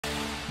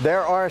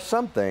There are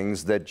some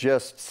things that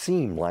just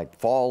seem like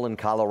fall in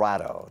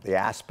Colorado. The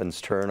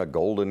aspens turn a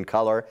golden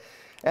color,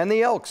 and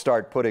the elk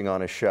start putting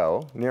on a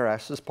show near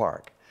Estes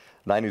Park.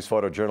 9 News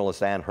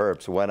photojournalist Ann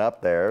Herbst went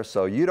up there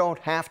so you don't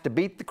have to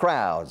beat the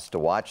crowds to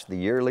watch the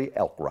yearly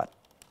elk rut.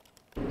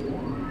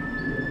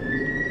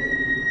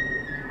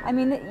 I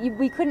mean,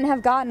 we couldn't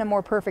have gotten a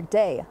more perfect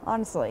day,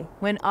 honestly.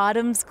 When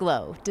autumn's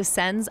glow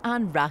descends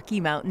on Rocky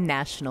Mountain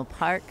National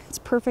Park. It's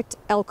perfect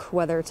elk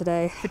weather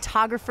today.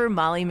 Photographer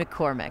Molly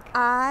McCormick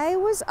I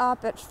was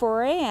up at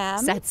 4 a.m.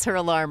 sets her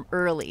alarm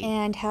early.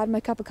 and had my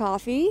cup of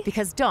coffee.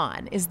 Because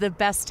dawn is the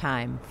best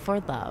time for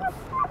love.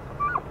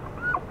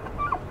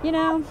 You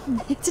know,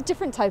 it's a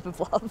different type of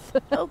love.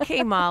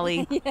 Okay,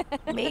 Molly, Yeah.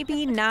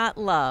 maybe not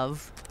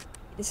love.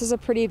 This is a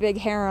pretty big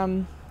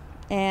harem,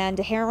 and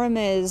a harem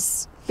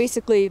is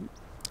basically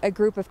a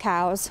group of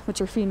cows,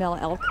 which are female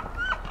elk.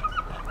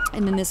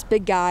 And then this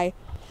big guy,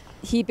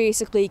 he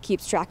basically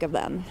keeps track of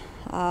them.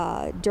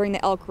 During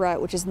the elk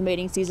rut, which is the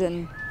mating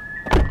season,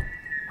 I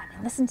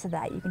mean, listen to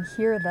that. You can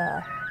hear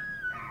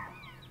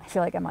I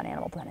feel like I'm on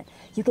Animal Planet.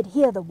 You can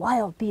hear the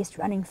wild beast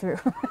running through.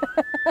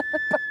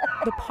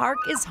 The park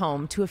is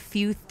home to a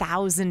few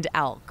thousand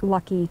elk.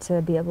 Lucky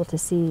to be able to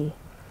see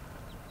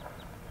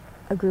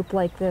a group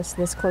like this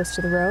close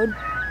to the road.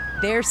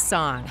 Their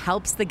song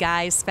helps the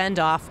guys fend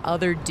off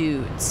other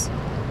dudes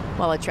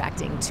while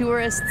attracting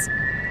tourists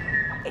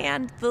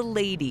and the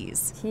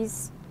ladies.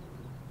 He's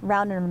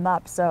rounding them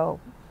up,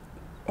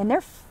 and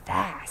they're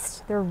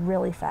fast. They're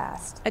really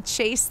fast. A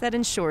chase that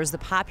ensures the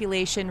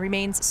population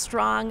remains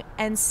strong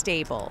and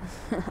stable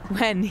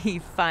when he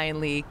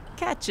finally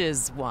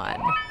catches one.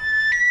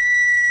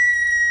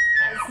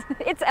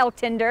 It's elk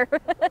Tinder.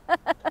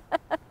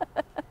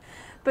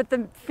 But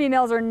the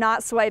females are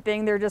not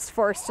swiping, they're just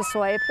forced to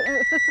swipe.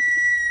 Oh,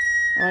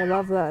 I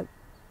love the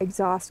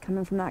exhaust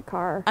coming from that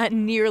car. A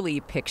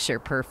nearly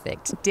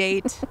picture-perfect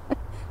date.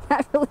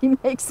 That really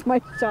makes my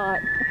shot.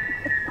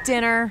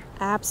 Dinner.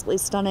 Absolutely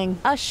stunning.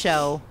 A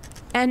show.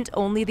 And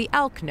only the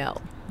elk know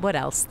what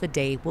else the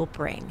day will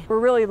bring. We're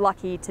really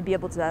lucky to be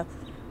able to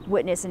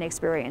witness and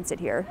experience it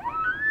here.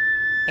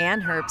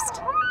 Ann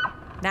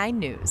Herbst, 9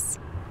 News.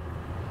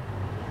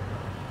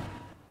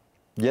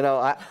 You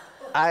know,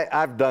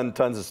 I've done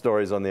tons of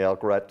stories on the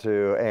elk rut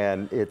too,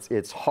 and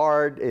it's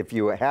hard, if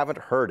you haven't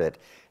heard it,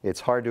 it's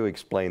hard to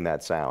explain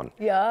that sound.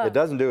 Yeah. It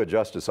doesn't do it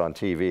justice on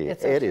TV.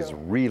 It's so It true. is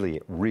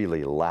really,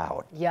 really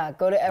loud. Yeah,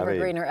 go to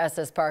Evergreen or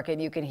Estes Park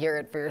and you can hear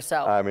it for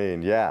yourself. I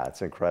mean, yeah,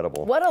 it's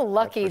incredible. What a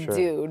lucky That's for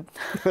dude.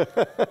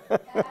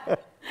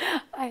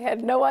 I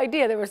had no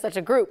idea there was such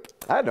a group.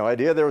 I had no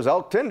idea there was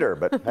elk Tinder,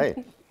 but hey,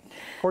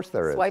 of course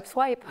there is. Swipe,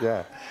 swipe.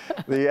 Yeah.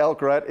 The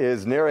elk rut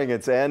is nearing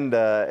its end.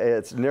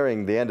 It's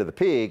nearing the end of the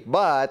peak,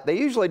 but they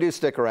usually do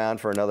stick around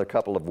for another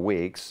couple of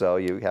weeks, so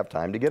you have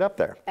time to get up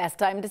there. Best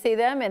time to see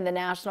them in the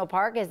national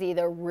park is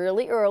either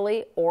really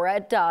early or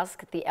at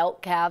dusk. The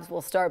elk calves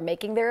will start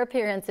making their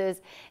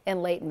appearances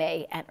in late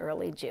May and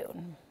early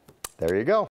June. There you go.